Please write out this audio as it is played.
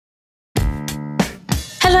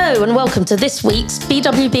Hello and welcome to this week's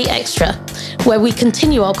BWB Extra, where we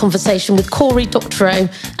continue our conversation with Cory Doctorow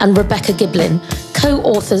and Rebecca Giblin,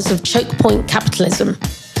 co-authors of Choke Point Capitalism.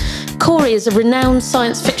 Cory is a renowned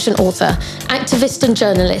science fiction author, activist and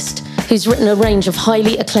journalist who's written a range of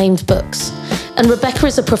highly acclaimed books. And Rebecca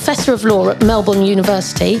is a professor of law at Melbourne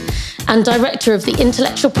University and director of the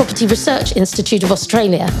Intellectual Property Research Institute of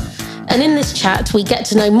Australia. And in this chat, we get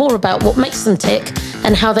to know more about what makes them tick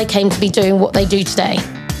and how they came to be doing what they do today.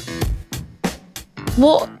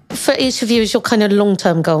 What, for each of you, is your kind of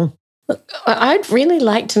long-term goal? I'd really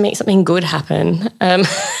like to make something good happen.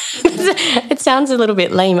 It sounds a little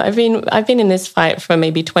bit lame. I've been in this fight for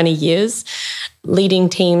maybe 20 years, leading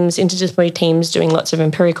teams, interdisciplinary teams, doing lots of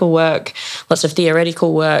empirical work, lots of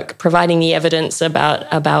theoretical work, providing the evidence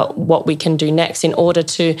about what we can do next in order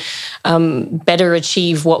to better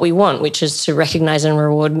achieve what we want, which is to recognize and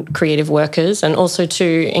reward creative workers and also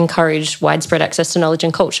to encourage widespread access to knowledge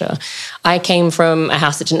and culture. I came from a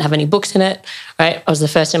house that didn't have any books in it, right? I was the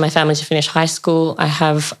first in my family to finish high school. I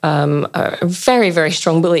have a very, very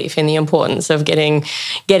strong belief in the importance of getting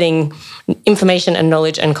information and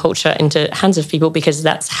knowledge and culture into hands of people, because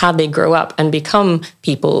that's how they grow up and become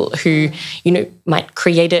people who, might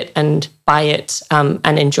create it and buy it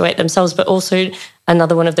and enjoy it themselves, but also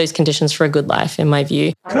another one of those conditions for a good life, in my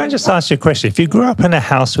view. Can I just ask you a question? If you grew up in a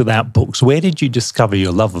house without books, where did you discover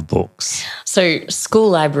your love of books? So school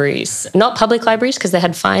libraries, not public libraries, because they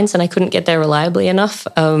had fines and I couldn't get there reliably enough.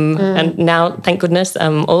 And now, thank goodness,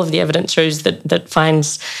 all of the evidence shows that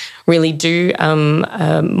fines really do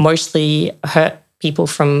mostly hurt people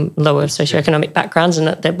from lower socioeconomic backgrounds, and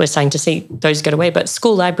that we're starting to see those go away. But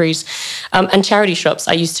school libraries and charity shops,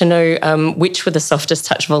 I used to know which were the softest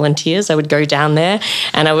touch volunteers. I would go down there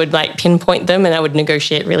and I would pinpoint them and I would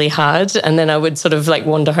negotiate really hard. And then I would sort of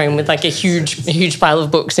wander home with a huge pile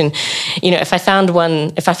of books. And, if I found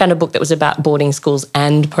a book that was about boarding schools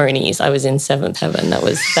and ponies, I was in seventh heaven. That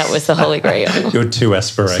was the holy grail. Your two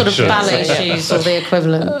aspirations. Sort of ballet shoes or the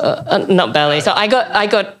equivalent. Not ballet. So I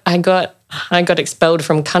got expelled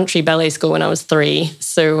from country ballet school when I was 3,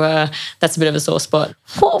 so that's a bit of a sore spot.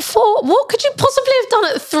 What could you possibly have done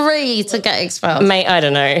at 3 to get expelled? Mate, I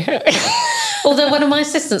don't know. Although one of my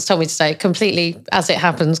assistants told me today, completely, as it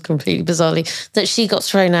happens, completely bizarrely, that she got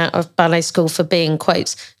thrown out of ballet school for being,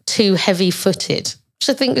 quote, too heavy-footed, which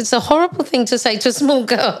I think is a horrible thing to say to a small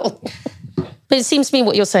girl. But it seems to me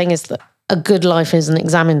what you're saying is that a good life is an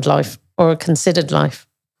examined life or a considered life.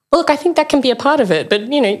 Well, look, I think that can be a part of it, but,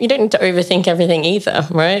 you don't need to overthink everything either,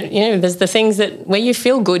 right? There's the things that where you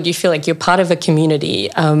feel good, you feel like you're part of a community.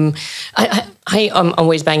 I'm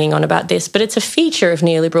always banging on about this, but it's a feature of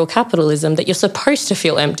neoliberal capitalism that you're supposed to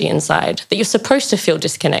feel empty inside, that you're supposed to feel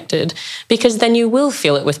disconnected, because then you will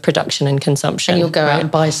feel it with production and consumption. And you'll go out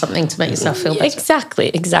and buy something to make yourself feel better.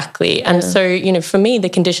 Exactly. Yeah. And so, for me, the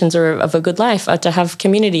conditions of a good life are to have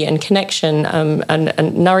community and connection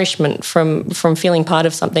and nourishment from feeling part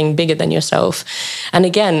of something bigger than yourself. And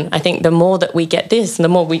again, I think the more that we get this, and the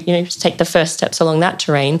more we take the first steps along that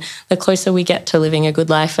terrain, the closer we get to living a good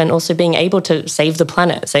life and also being able to save the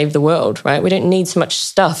planet, save the world, right? We don't need so much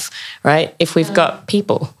stuff, right, if we've got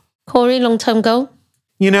people. Cory, long-term goal?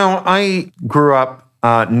 I grew up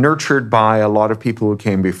nurtured by a lot of people who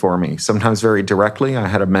came before me, sometimes very directly. I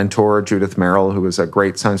had a mentor, Judith Merrill, who was a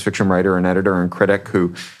great science fiction writer and editor and critic,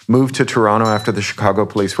 who moved to Toronto after the Chicago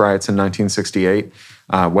police riots in 1968,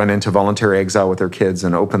 went into voluntary exile with her kids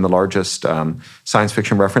and opened the largest science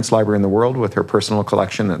fiction reference library in the world with her personal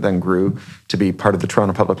collection that then grew to be part of the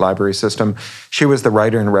Toronto Public Library system. She was the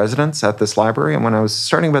writer in residence at this library, and when I was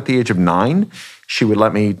starting about the age of 9, she would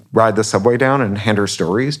let me ride the subway down and hand her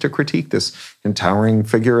stories to critique this towering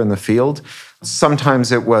figure in the field.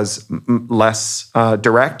 Sometimes it was less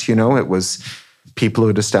direct, it was people who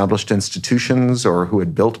had established institutions or who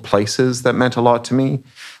had built places that meant a lot to me,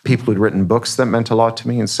 people who'd written books that meant a lot to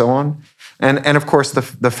me, and so on. And of course,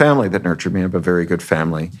 the family that nurtured me. I have a very good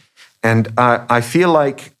family. And I feel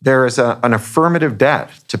like there is an affirmative debt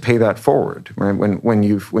to pay that forward, right? When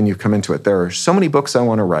you come into it. There are so many books I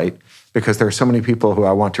want to write because there are so many people who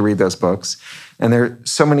I want to read those books. And there are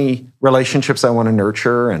so many relationships I want to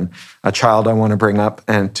nurture and a child I want to bring up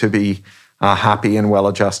and to be a happy and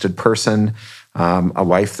well-adjusted person, a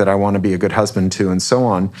wife that I want to be a good husband to, and so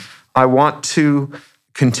on. I want to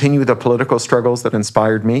continue the political struggles that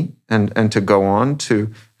inspired me and to go on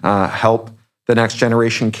to help the next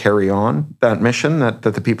generation carry on that mission that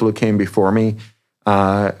the people who came before me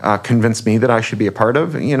convinced me that I should be a part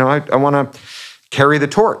of. I want to carry the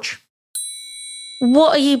torch.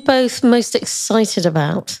 What are you both most excited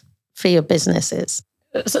about for your businesses?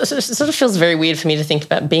 It sort of feels very weird for me to think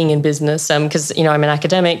about being in business because, I'm an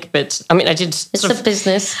academic, but I did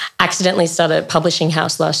business. Accidentally start a publishing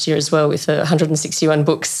house last year as well with 161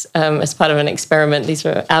 books as part of an experiment. These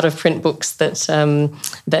were out-of-print books that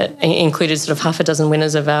included sort of half a dozen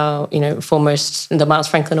winners of our, the Miles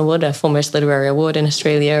Franklin Award, our foremost literary award in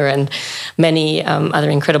Australia, and many other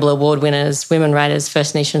incredible award winners, women writers,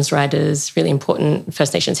 First Nations writers, really important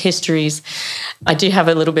First Nations histories. I do have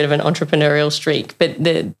a little bit of an entrepreneurial streak, but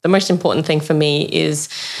the most important thing for me is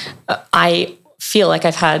I feel like I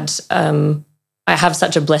have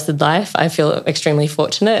such a blessed life. I feel extremely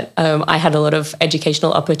fortunate. I had a lot of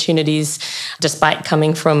educational opportunities despite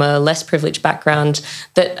coming from a less privileged background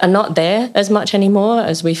that are not there as much anymore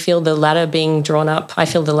as we feel the ladder being drawn up. I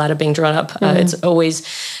feel the ladder being drawn up. It's always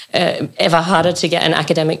ever harder to get an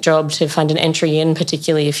academic job, to find an entry in,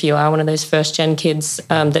 particularly if you are one of those first-gen kids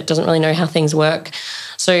that doesn't really know how things work.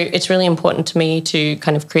 So it's really important to me to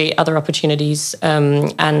kind of create other opportunities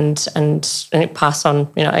and pass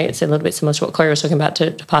on. It's a little bit similar to what Corey was talking about,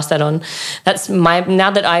 to pass that on. That's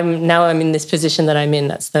now I'm in this position that I'm in.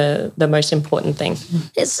 That's the most important thing.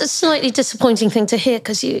 It's a slightly disappointing thing to hear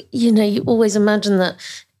because you always imagine that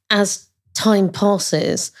as time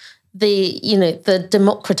passes, the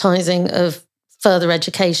democratizing of further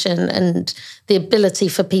education and the ability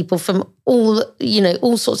for people from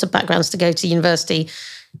all sorts of backgrounds to go to university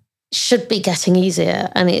should be getting easier,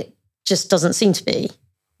 and it just doesn't seem to be.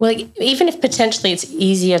 Well, even if potentially it's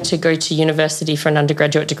easier to go to university for an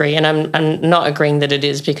undergraduate degree, and I'm not agreeing that it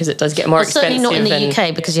is because it does get more expensive. Certainly not in the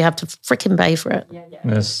UK because you have to fricking pay for it. Yeah.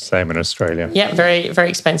 It's the same in Australia. Yeah, very, very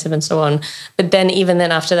expensive and so on. But then even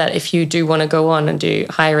then after that, if you do want to go on and do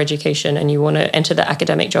higher education and you want to enter the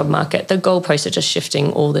academic job market, the goalposts are just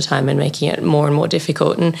shifting all the time and making it more and more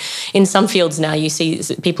difficult. And in some fields now you see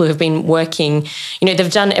people who've been working,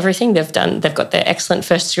 they've done everything they've done. They've got their excellent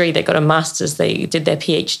first degree, they've got a master's, they did their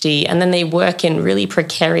PhD, and then they work in really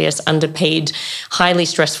precarious, underpaid, highly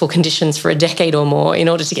stressful conditions for a decade or more in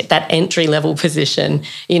order to get that entry-level position.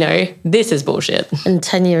 This is bullshit. And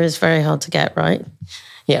tenure is very hard to get, right?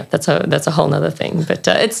 Yeah, that's a whole nother thing. But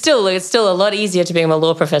it's still a lot easier to become a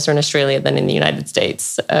law professor in Australia than in the United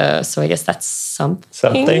States. So I guess that's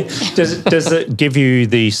something. Does it give you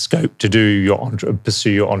the scope to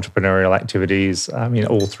pursue your entrepreneurial activities?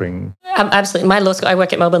 Authoring. Absolutely. My law school, I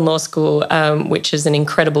work at Melbourne Law School, which is an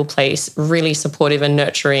incredible place, really supportive and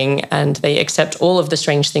nurturing, and they accept all of the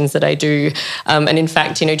strange things that I do. And in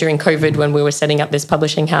fact, during COVID, when we were setting up this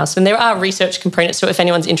publishing house, and there are research components, so if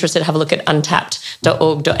anyone's interested, have a look at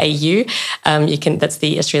untapped.org.au. That's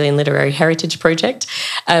the Australian Literary Heritage Project.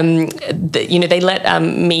 They let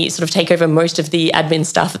me sort of take over most of the admin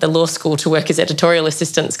staff at the law school to work as editorial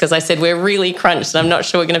assistants because I said we're really crunched and I'm not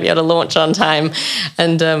sure we're going to be able to launch on time.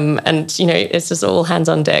 And it's just all hands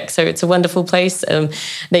on deck. So it's a wonderful place.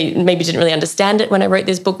 They maybe didn't really understand it when I wrote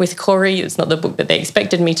this book with Corey. It's not the book that they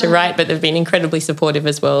expected me to write, but they've been incredibly supportive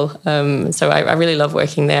as well. So I really love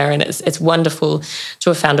working there, and it's wonderful to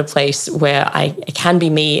have found a place where I can be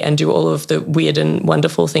me and do all of the weird and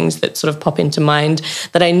wonderful things that sort of pop into mind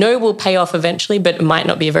that I know will pay off eventually, but it might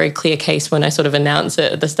not be a very clear case when I sort of announce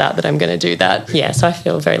it at the start that I'm going to do that. Yeah, so I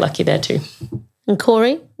feel very lucky there too. And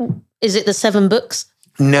Corey, is it the 7 books?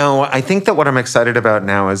 No, I think that what I'm excited about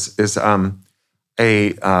now is a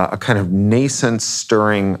kind of nascent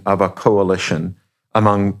stirring of a coalition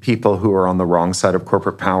among people who are on the wrong side of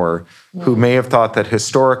corporate power, who may have thought that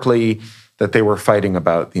historically that they were fighting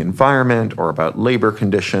about the environment or about labor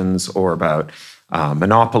conditions or about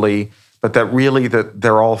monopoly, but that really that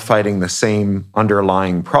they're all fighting the same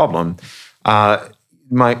underlying problem.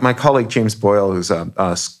 My colleague James Boyle, who's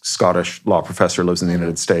a Scottish law professor, lives in the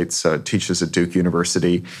United States, teaches at Duke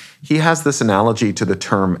University. He has this analogy to the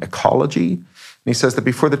term ecology. And he says that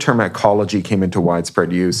before the term ecology came into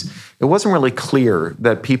widespread use, it wasn't really clear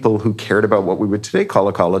that people who cared about what we would today call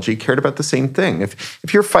ecology cared about the same thing.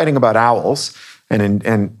 If you're fighting about owls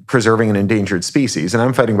and preserving an endangered species, and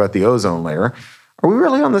I'm fighting about the ozone layer, are we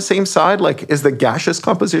really on the same side? Like, is the gaseous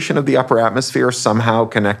composition of the upper atmosphere somehow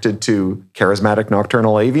connected to charismatic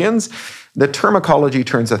nocturnal avians? The term ecology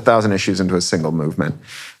turns 1,000 issues into a single movement.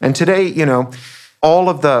 And today, all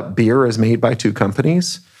of the beer is made by 2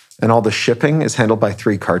 companies, and all the shipping is handled by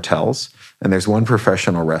 3 cartels. And there's 1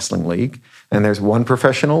 professional wrestling league, and there's 1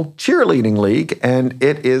 professional cheerleading league, and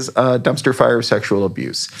it is a dumpster fire of sexual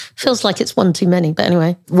abuse. Feels like it's 1 too many, but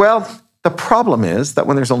anyway. Well, the problem is that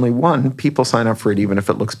when there's only 1, people sign up for it even if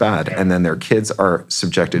it looks bad. And then their kids are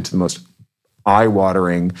subjected to the most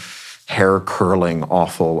eye-watering, hair-curling,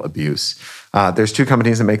 awful abuse. There's 2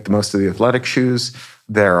 companies that make the most of the athletic shoes.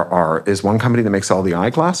 is one company that makes all the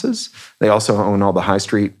eyeglasses. They also own all the high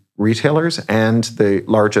street retailers and the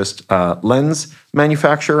largest lens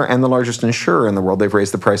manufacturer and the largest insurer in the world. They've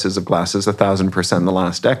raised the prices of glasses 1,000% in the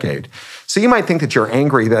last decade. So you might think that you're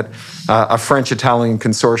angry that a French-Italian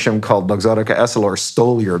consortium called Luxottica Essilor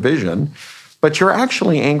stole your vision, but you're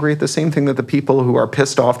actually angry at the same thing that the people who are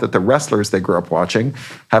pissed off that the wrestlers they grew up watching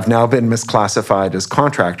have now been misclassified as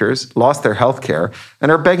contractors, lost their health care,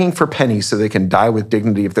 and are begging for pennies so they can die with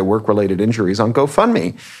dignity of their work-related injuries on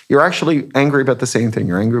GoFundMe. You're actually angry about the same thing.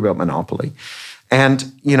 You're angry about monopoly.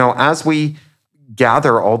 And, as we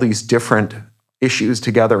gather all these different issues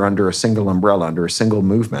together under a single umbrella, under a single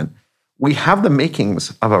movement, we have the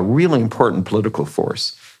makings of a really important political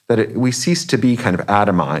force. That we cease to be kind of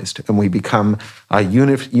atomized and we become a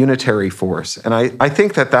unitary force. And I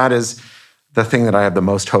think that is the thing that I have the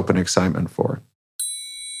most hope and excitement for.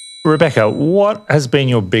 Rebecca, what has been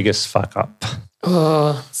your biggest fuck up?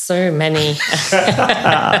 Oh, so many.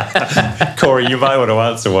 Corey, you might want to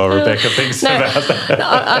answer while Rebecca thinks about that.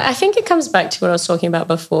 I think it comes back to what I was talking about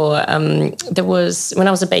before. When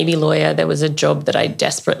I was a baby lawyer, there was a job that I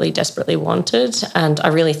desperately wanted, and I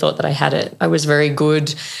really thought that I had it. I was very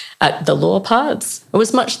good at the law parts. I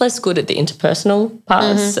was much less good at the interpersonal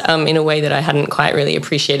parts in a way that I hadn't quite really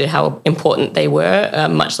appreciated how important they were,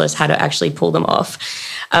 much less how to actually pull them off.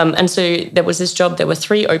 And so there was this job, there were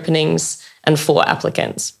 3 openings and 4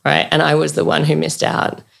 applicants, right? And I was the one who missed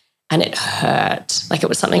out. And it hurt. Like it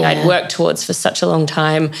was something I'd worked towards for such a long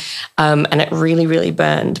time. And it really, really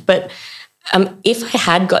burned. But if I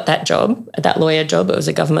had got that job, that lawyer job, it was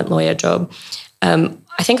a government lawyer job,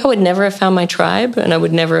 I think I would never have found my tribe and I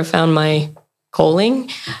would never have found my calling.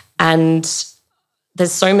 And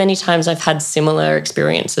there's so many times I've had similar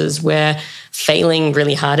experiences where failing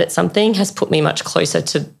really hard at something has put me much closer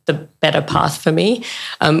to the better path for me,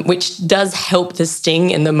 which does help the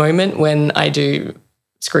sting in the moment when I do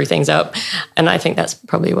screw things up. And I think that's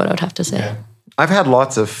probably what I would have to say. Yeah. I've had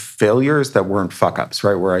lots of failures that weren't fuck-ups,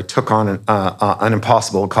 right? Where I took on an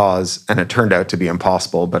impossible cause and it turned out to be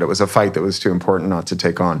impossible, but it was a fight that was too important not to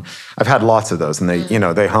take on. I've had lots of those and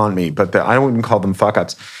they haunt me, but I wouldn't call them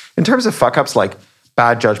fuck-ups. In terms of fuck-ups, like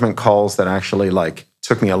bad judgment calls that actually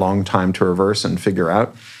took me a long time to reverse and figure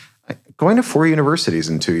out, going to 4 universities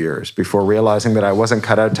in 2 years before realizing that I wasn't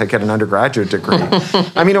cut out to get an undergraduate degree.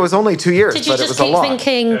 I mean, it was only 2 years, but it was a lot. Did you just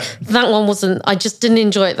keep thinking, that one wasn't, I just didn't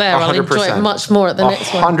enjoy it there, 100%. I'll enjoy it much more at the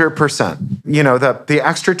next one? 100%. The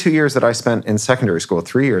extra 2 years that I spent in secondary school,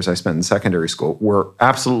 3 years I spent in secondary school, were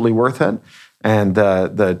absolutely worth it. And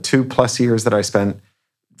the 2+ years that I spent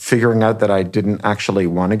figuring out that I didn't actually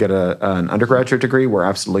want to get an undergraduate degree were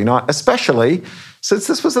absolutely not, especially since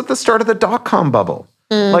this was at the start of the dot-com bubble.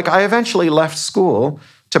 I eventually left school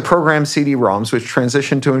to program CD-ROMs, which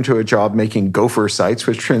transitioned into a job making Gopher sites,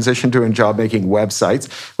 which transitioned to a job making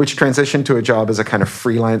websites, which transitioned to a job as a kind of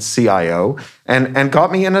freelance CIO, and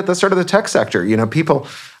got me in at the start of the tech sector. People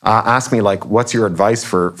ask me, what's your advice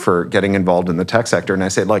for getting involved in the tech sector? And I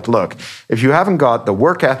say, look, if you haven't got the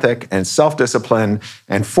work ethic and self-discipline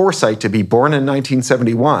and foresight to be born in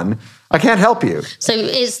 1971, I can't help you. So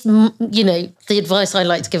it's, the advice I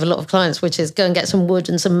like to give a lot of clients, which is go and get some wood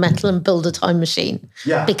and some metal and build a time machine.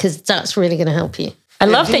 Yeah. Because that's really going to help you. I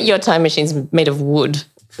love that your time machine's made of wood.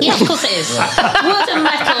 Yeah, of course it is. Wood and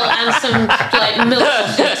metal and some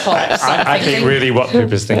milk tops. I think really what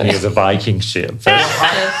Pippa's thinking is a Viking ship.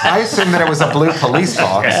 I assumed that it was a blue police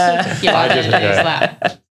box. I didn't use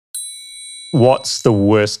that. What's the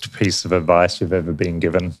worst piece of advice you've ever been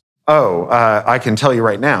given? I can tell you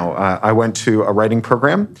right now. I went to a writing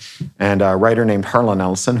program, and a writer named Harlan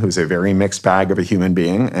Ellison, who's a very mixed bag of a human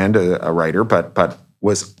being and a writer, but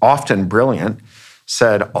was often brilliant,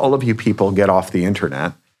 said, all of you people get off the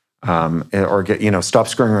internet or stop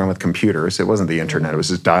screwing around with computers. It wasn't the internet. It was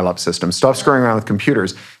this dial-up system. Stop screwing around with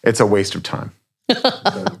computers. It's a waste of time.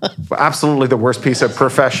 Absolutely the worst piece of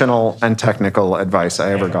professional and technical advice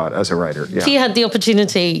I ever got as a writer. Yeah. Have you had the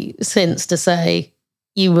opportunity since to say,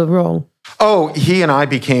 you were wrong? Oh, he and I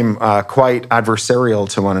became quite adversarial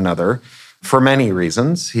to one another for many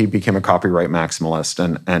reasons. He became a copyright maximalist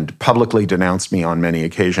and publicly denounced me on many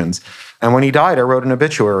occasions. And when he died, I wrote an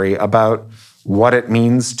obituary about what it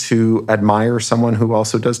means to admire someone who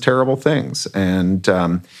also does terrible things and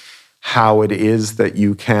how it is that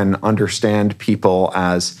you can understand people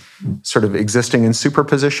as sort of existing in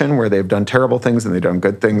superposition where they've done terrible things and they've done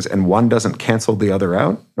good things, and one doesn't cancel the other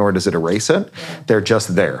out, nor does it erase it. Yeah. They're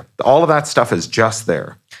just there. All of that stuff is just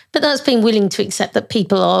there. But that's being willing to accept that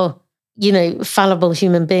people are, fallible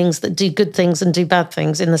human beings that do good things and do bad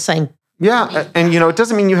things in the same. Yeah, and it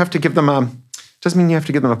doesn't mean you have to give them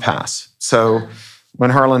a pass. So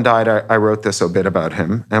When Harlan died, I wrote this obit about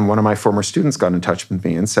him. And one of my former students got in touch with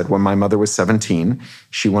me and said, when my mother was 17,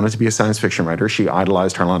 she wanted to be a science fiction writer. She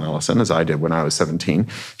idolized Harlan Ellison, as I did when I was 17.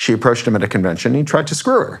 She approached him at a convention. He tried to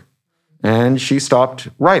screw her. And she stopped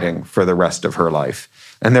writing for the rest of her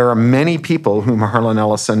life. And there are many people whom Harlan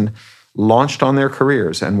Ellison launched on their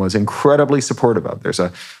careers and was incredibly supportive of. There's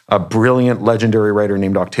a brilliant, legendary writer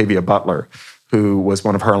named Octavia Butler, who was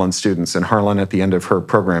one of Harlan's students. And Harlan, at the end of her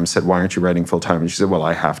program, said, why aren't you writing full-time? And she said, well,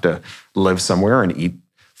 I have to live somewhere and eat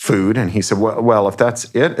food. And he said, well, if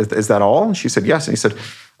that's it, is that all? And she said, yes. And he said,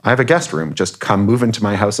 I have a guest room. Just come move into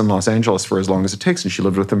my house in Los Angeles for as long as it takes. And she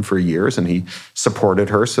lived with him for years, and he supported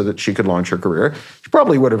her so that she could launch her career. She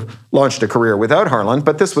probably would have launched a career without Harlan,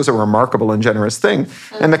 but this was a remarkable and generous thing.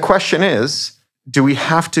 And the question is, do we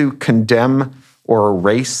have to condemn or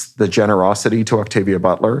erase the generosity to Octavia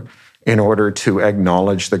Butler in order to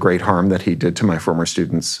acknowledge the great harm that he did to my former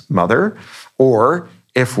student's mother? Or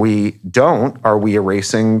if we don't, are we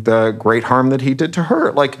erasing the great harm that he did to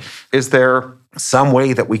her? Like, is there some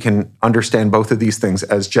way that we can understand both of these things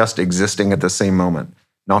as just existing at the same moment?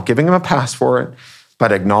 Not giving him a pass for it,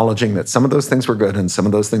 but acknowledging that some of those things were good and some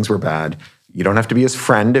of those things were bad. You don't have to be his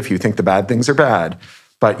friend if you think the bad things are bad,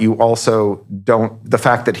 but you also don't, the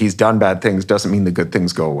fact that he's done bad things doesn't mean the good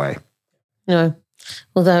things go away. No,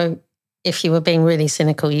 although if you were being really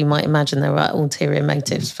cynical, you might imagine there were ulterior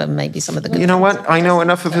motives for maybe some of the good You know things. what? I know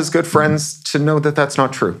enough of his good friends to know that that's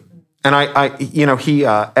not true. And he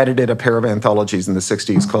edited a pair of anthologies in the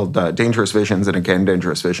 60s called Dangerous Visions and Again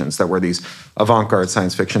Dangerous Visions that were these avant-garde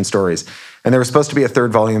science fiction stories. And there was supposed to be a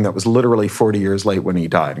third volume that was literally 40 years late when he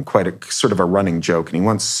died, and quite a sort of a running joke. And he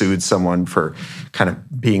once sued someone for kind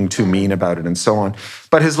of being too mean about it and so on.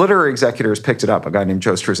 But his literary executors picked it up, a guy named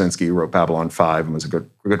Joe Straczynski, who wrote Babylon 5 and was a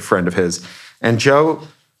good friend of his. And Joe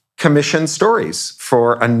commissioned stories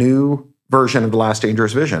for a new version of The Last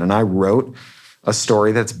Dangerous Vision. And I wrote a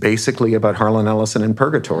story that's basically about Harlan Ellison in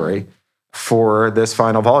purgatory for this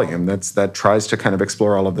final volume that tries to kind of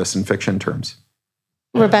explore all of this in fiction terms.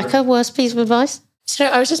 Rebecca, worst piece of advice? So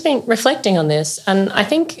I was just been reflecting on this, and I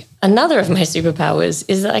think another of my superpowers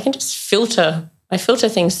is that I can just filter. I filter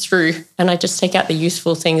things through, and I just take out the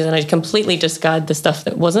useful things, and I completely discard the stuff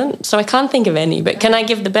that wasn't. So I can't think of any, but can I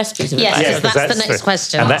give the best piece of advice? Yes, that's the next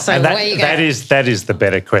question. And So where you go? that is the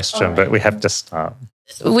better question, but we have to start.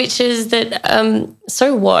 Which is that,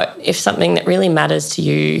 so what if something that really matters to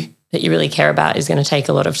you, that you really care about, is going to take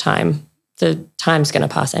a lot of time? The time's going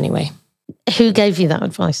to pass anyway. Who gave you that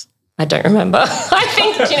advice? I don't remember. I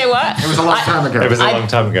think, do you know what? It was a long time ago. It was a long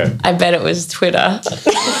time ago. I bet it was Twitter. The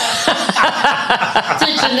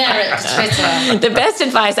generic Twitter. The best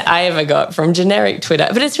advice I ever got from generic Twitter,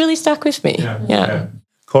 but it's really stuck with me. Yeah.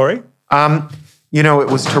 Corey?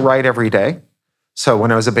 It was to write every day. So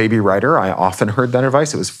when I was a baby writer, I often heard that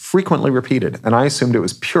advice. It was frequently repeated. And I assumed it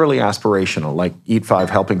was purely aspirational, like eat 5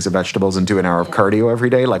 helpings of vegetables and do an hour of cardio every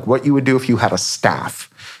day, like what you would do if you had a staff.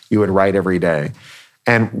 You would write every day.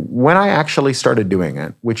 And when I actually started doing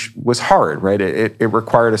it, which was hard, right? It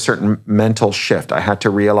required a certain mental shift. I had to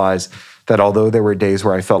realize that although there were days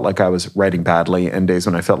where I felt like I was writing badly and days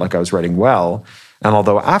when I felt like I was writing well, and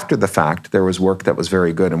although after the fact there was work that was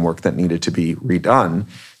very good and work that needed to be redone,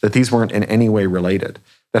 that these weren't in any way related.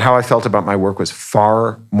 That how I felt about my work was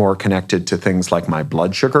far more connected to things like my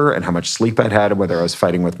blood sugar and how much sleep I'd had and whether I was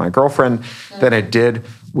fighting with my girlfriend than it did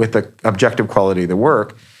with the objective quality of the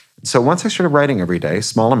work. So once I started writing every day,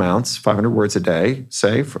 small amounts, 500 words a day,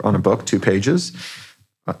 say, on a book, 2 pages,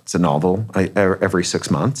 it's a novel every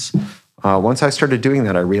 6 months. Once I started doing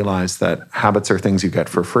that, I realized that habits are things you get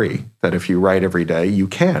for free, that if you write every day, you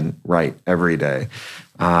can write every day.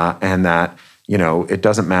 And that, it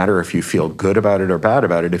doesn't matter if you feel good about it or bad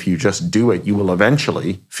about it. If you just do it, you will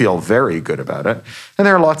eventually feel very good about it. And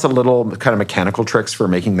there are lots of little kind of mechanical tricks for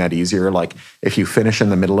making that easier. Like if you finish in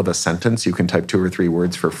the middle of a sentence, you can type 2 or 3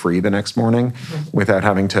 words for free the next morning without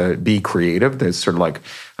having to be creative. There's sort of like,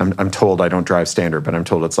 I'm told I don't drive standard, but I'm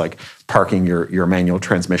told it's like parking your manual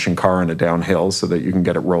transmission car on a downhill so that you can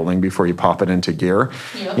get it rolling before you pop it into gear.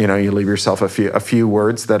 Yep. You leave yourself a few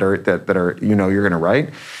words that are you're going to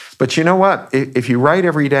write. But you know what? If you write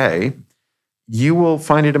every day, you will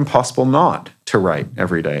find it impossible not to write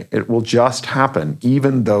every day. It will just happen,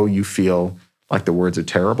 even though you feel like the words are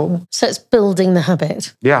terrible. So it's building the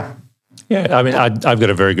habit. Yeah. Yeah, I mean, I've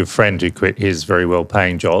got a very good friend who quit his very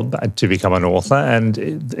well-paying job to become an author, and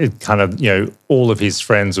it kind of, all of his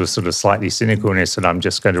friends were sort of slightly cynical, and he said, I'm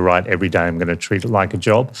just going to write every day, I'm going to treat it like a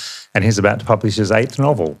job, and he's about to publish his 8th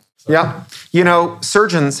novel. Yeah.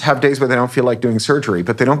 Surgeons have days where they don't feel like doing surgery,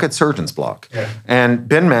 but they don't get surgeon's block. Yeah. And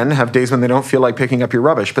bin men have days when they don't feel like picking up your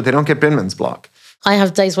rubbish, but they don't get binman's block. I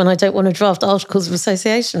have days when I don't want to draft articles of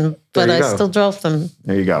association, but I still draft them.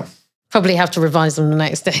 There you go. Probably have to revise them the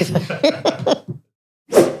next day, though.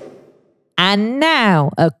 And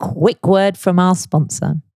now, a quick word from our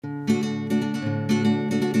sponsor.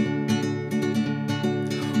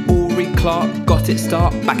 Uri Clark got its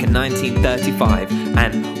start back in 1935,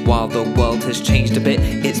 and while the world has changed a bit,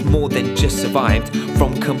 it's more than just survived.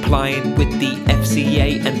 From complying with the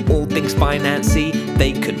FCA and all things financy,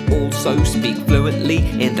 they can also speak fluently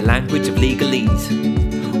in the language of legalese.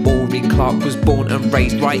 Uri Clark was born and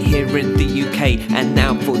raised right here in the UK, and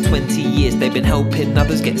now for 20 years they've been helping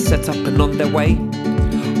others get set up and on their way.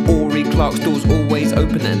 Uri Clark's doors always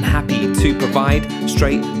open and happy to provide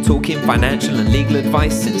straight talking financial and legal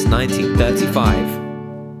advice since 1935.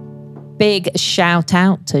 Big shout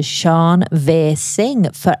out to Sean Veer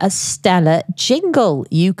Singh for a stellar jingle.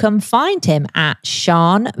 You can find him at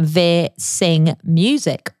Sean Veer Singh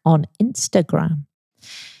Music on Instagram.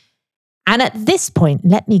 And at this point,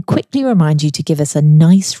 let me quickly remind you to give us a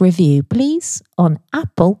nice review, please, on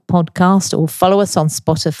Apple Podcast, or follow us on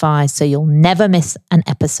Spotify so you'll never miss an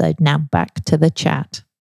episode. Now back to the chat.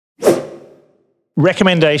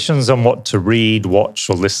 Recommendations on what to read, watch,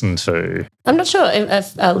 or listen to. I'm not sure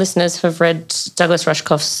if our listeners have read Douglas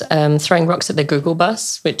Rushkoff's Throwing Rocks at the Google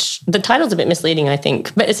Bus, which the title's a bit misleading, I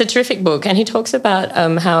think, but it's a terrific book. And he talks about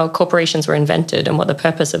how corporations were invented and what the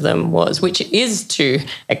purpose of them was, which is to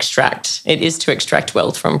extract. It is to extract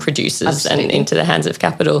wealth from producers and into the hands of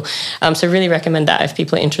capital. So really recommend that if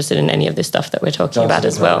people are interested in any of this stuff that we're talking about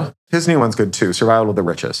as well. His new one's good too, Survival of the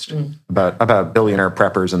Richest, about billionaire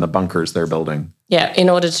preppers and the bunkers they're building. Yeah, in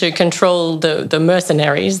order to control the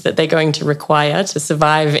mercenaries that they're going to require to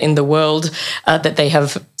survive in the world that they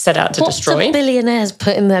have set out to destroy. What do billionaires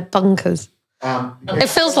put in their bunkers? It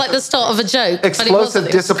feels like the start of a joke. Explosive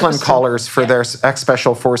discipline collars for their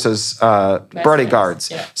ex-special forces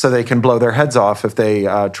bodyguards, so they can blow their heads off if they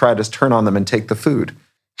try to turn on them and take the food.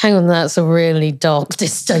 Hang on, that's a really dark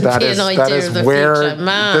dystopian idea of the future.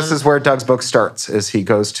 Man. This is where Doug's book starts, is he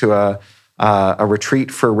goes to a retreat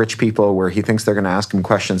for rich people where he thinks they're going to ask him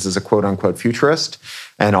questions as a quote-unquote futurist,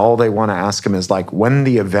 and all they want to ask him is like, when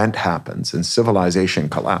the event happens and civilization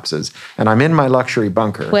collapses, and I'm in my luxury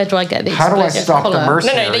bunker. Where do I get the How do I stop the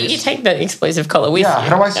mercenaries? No, you take the explosive collar with you.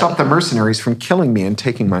 How do I stop the mercenaries from killing me and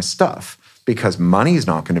taking my stuff? Because money's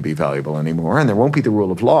not going to be valuable anymore, and there won't be the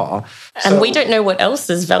rule of law. And we don't know what else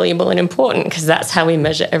is valuable and important, because that's how we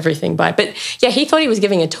measure everything by. But yeah, he thought he was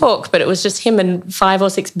giving a talk, but it was just him and 5 or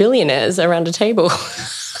 6 billionaires around a table.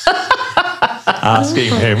 Asking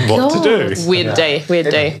him what to do. Weird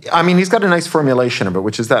day. I mean, he's got a nice formulation of it,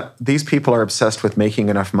 which is that these people are obsessed with making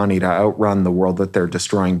enough money to outrun the world that they're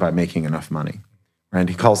destroying by making enough money. Right?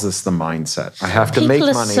 He calls this the mindset. I have to make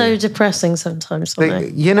money. People are so depressing sometimes, aren't they?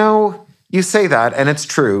 You know, you say that, and it's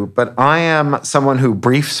true, but I am someone who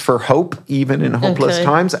briefs for hope, even in hopeless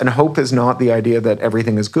times. And hope is not the idea that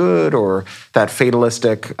everything is good or that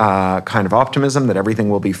fatalistic kind of optimism that everything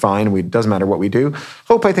will be fine. It doesn't matter what we do.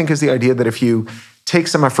 Hope, I think, is the idea that if you take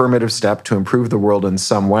some affirmative step to improve the world in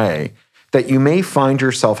some way, that you may find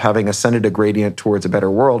yourself having ascended a gradient towards a better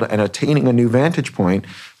world and attaining a new vantage point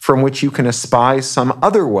from which you can espy some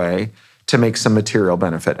other way to make some material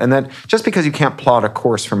benefit. And that just because you can't plot a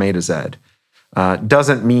course from A to Z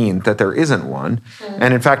doesn't mean that there isn't one.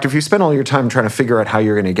 And in fact, if you spend all your time trying to figure out how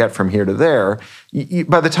you're going to get from here to there,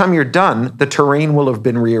 by the time you're done, the terrain will have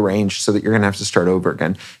been rearranged so that you're going to have to start over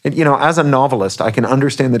again. And, you know, as a novelist, I can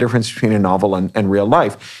understand the difference between a novel and real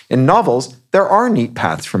life. In novels, there are neat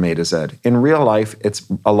paths from A to Z. In real life, it's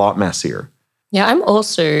a lot messier. Yeah, I'm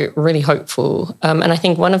also really hopeful. And I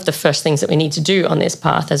think one of the first things that we need to do on this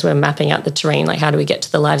path as we're mapping out the terrain, like how do we get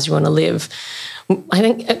to the lives we want to live? I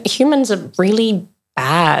think humans are really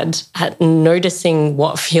bad at noticing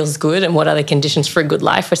what feels good and what are the conditions for a good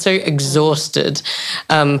life. We're so exhausted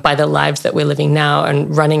by the lives that we're living now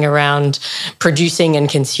and running around producing and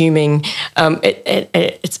consuming.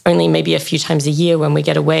 It's only maybe a few times a year when we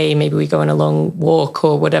get away, maybe we go on a long walk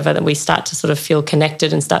or whatever, that we start to sort of feel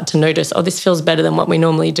connected and start to notice, oh, this feels better than what we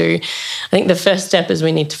normally do. I think the first step is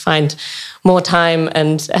we need to find more time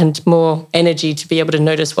and more energy to be able to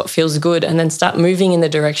notice what feels good and then start moving in the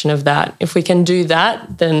direction of that. If we can do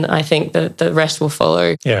that, then I think that the rest will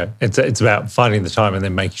follow. Yeah, it's about finding the time and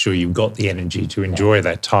then making sure you've got the energy to enjoy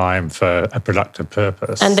that time for a productive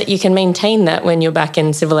purpose. And that you can maintain that when you're back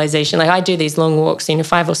in civilization. Like I do these long walks,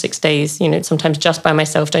 5 or 6 days, sometimes just by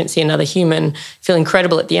myself, don't see another human, feel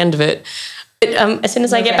incredible at the end of it. But as soon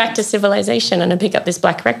as I get back to civilization and I pick up this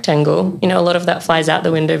black rectangle, a lot of that flies out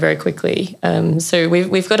the window very quickly. So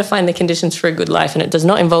we've got to find the conditions for a good life, and it does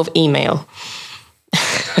not involve email.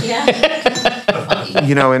 Yeah.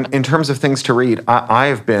 in terms of things to read, I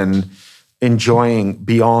have been enjoying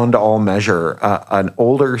beyond all measure an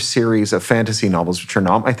older series of fantasy novels, which are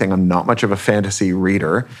not my thing. I'm not much of a fantasy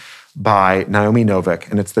reader, by Naomi Novik,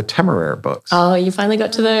 and it's the Temeraire books. Oh, you finally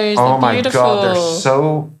got to those. Oh They're my beautiful. God, they're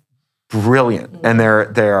so brilliant. And they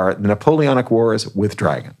are Napoleonic Wars with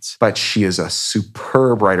dragons. But she is a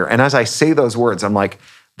superb writer. And as I say those words, I'm like,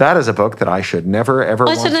 that is a book that I should never, ever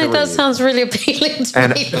want to read. I don't know, that sounds really appealing to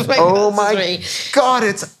me. Oh my God,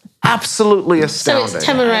 it's absolutely astounding. So it's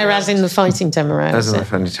Temeraire as in the fighting Temeraire. As in the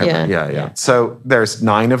fighting Temeraire, yeah. So there's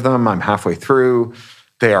 9 of them. I'm halfway through.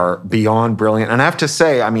 They are beyond brilliant. And I have to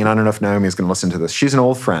say, I mean, I don't know if Naomi is going to listen to this. She's an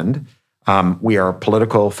old friend. We are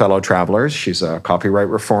political fellow travelers. She's a copyright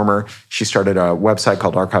reformer. She started a website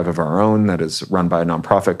called Archive of Our Own that is run by a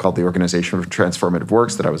nonprofit called the Organization for Transformative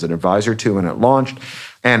Works that I was an advisor to when it launched.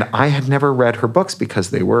 And I had never read her books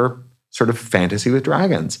because they were sort of fantasy with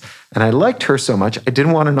dragons. And I liked her so much, I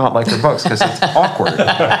didn't want to not like her books because it's awkward.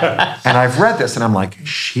 And I've read this and I'm like,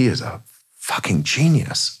 she is a fucking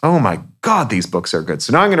genius. Oh my God, these books are good.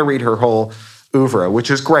 So now I'm going to read her whole oeuvre,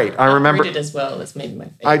 which is great. I remember read it as well. It's maybe my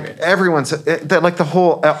favorite. Everyone's like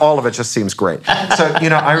all of it just seems great. So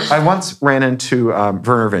I once ran into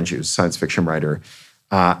Werner Vinge's science fiction writer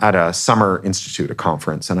at a Summer Institute, a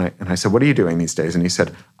conference, and I said, "What are you doing these days?" And he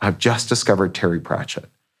said, "I've just discovered Terry Pratchett."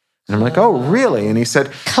 And I'm like, "Oh, really?" And he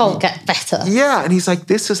said, "Can't get better." Yeah, and he's like,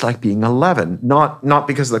 "This is like being 11, not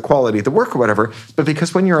because of the quality of the work or whatever, but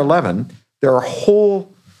because when you're 11, there are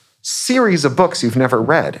whole series of books you've never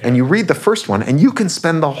read. And you read the first one and you can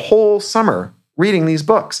spend the whole summer reading these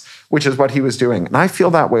books," which is what he was doing. And I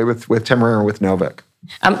feel that way with Temeraire and with Novik.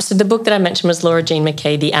 So the book that I mentioned was Laura Jean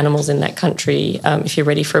McKay, The Animals in That Country. If you're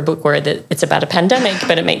ready for a book where it's about a pandemic,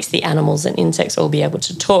 but it makes the animals and insects all be able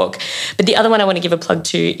to talk. But the other one I want to give a plug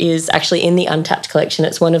to is actually in the Untapped collection.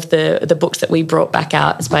 It's one of the books that we brought back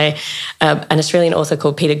out. It's by an Australian author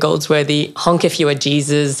called Peter Goldsworthy, Honk If You Are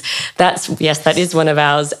Jesus. That is one of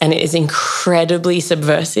ours. And it is incredibly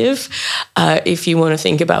subversive if you want to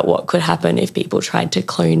think about what could happen if people tried to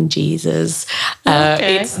clone Jesus.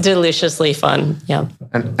 It's deliciously fun. Yeah.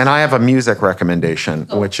 And I have a music recommendation,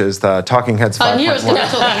 which is the Talking Heads 5.1. I knew it was going to be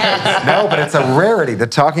Talking Heads. No, but it's a rarity, the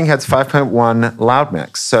Talking Heads 5.1 loud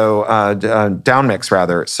mix. So down mix,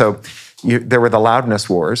 rather. So there were the loudness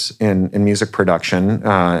wars in music production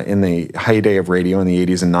in the heyday of radio in the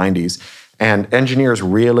 80s and 90s. And engineers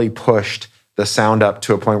really pushed the sound up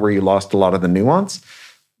to a point where you lost a lot of the nuance.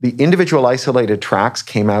 The individual isolated tracks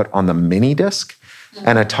came out on the mini disc,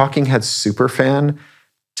 and a Talking Heads superfan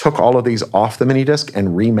took all of these off the mini disc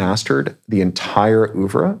and remastered the entire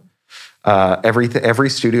oeuvre. Every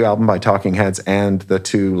studio album by Talking Heads and the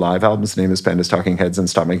 2 live albums, the name of the band is Talking Heads and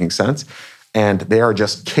Stop Making Sense. And they are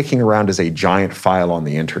just kicking around as a giant file on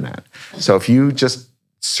the internet. So if you just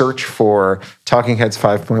search for Talking Heads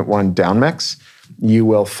 5.1 downmix, you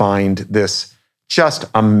will find this just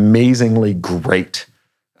amazingly great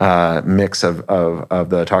mix of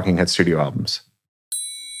the Talking Heads studio albums.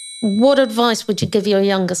 What advice would you give your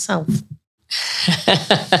younger self?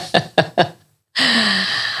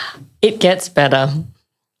 It gets better.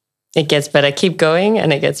 It gets better. Keep going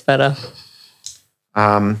and it gets better.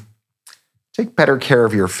 Take better care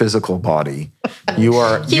of your physical body. You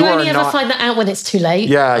only ever find that out when it's too late.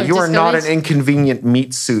 Yeah, you are not an inconvenient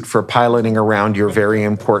meat suit for piloting around your very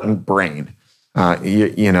important brain.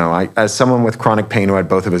 As someone with chronic pain who had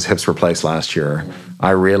both of his hips replaced last year,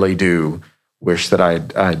 I really do wish that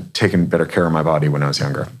I'd taken better care of my body when I was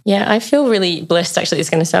younger. Yeah, I feel really blessed. Actually, it's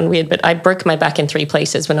going to sound weird, but I broke my back in 3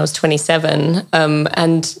 places when I was 27.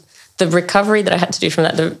 And the recovery that I had to do from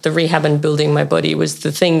that, the rehab and building my body was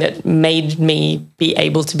the thing that made me be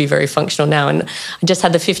able to be very functional now. And I just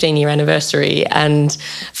had the 15-year anniversary and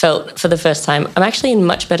felt for the first time, I'm actually in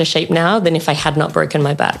much better shape now than if I had not broken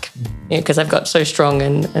my back, because I've got so strong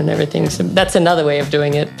and everything. So that's another way of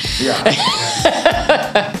doing it. Yeah.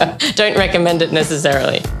 Don't recommend it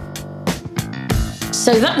necessarily.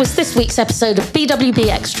 So that was this week's episode of BWB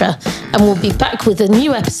Extra, and we'll be back with a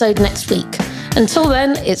new episode next week. Until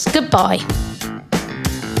then, it's goodbye.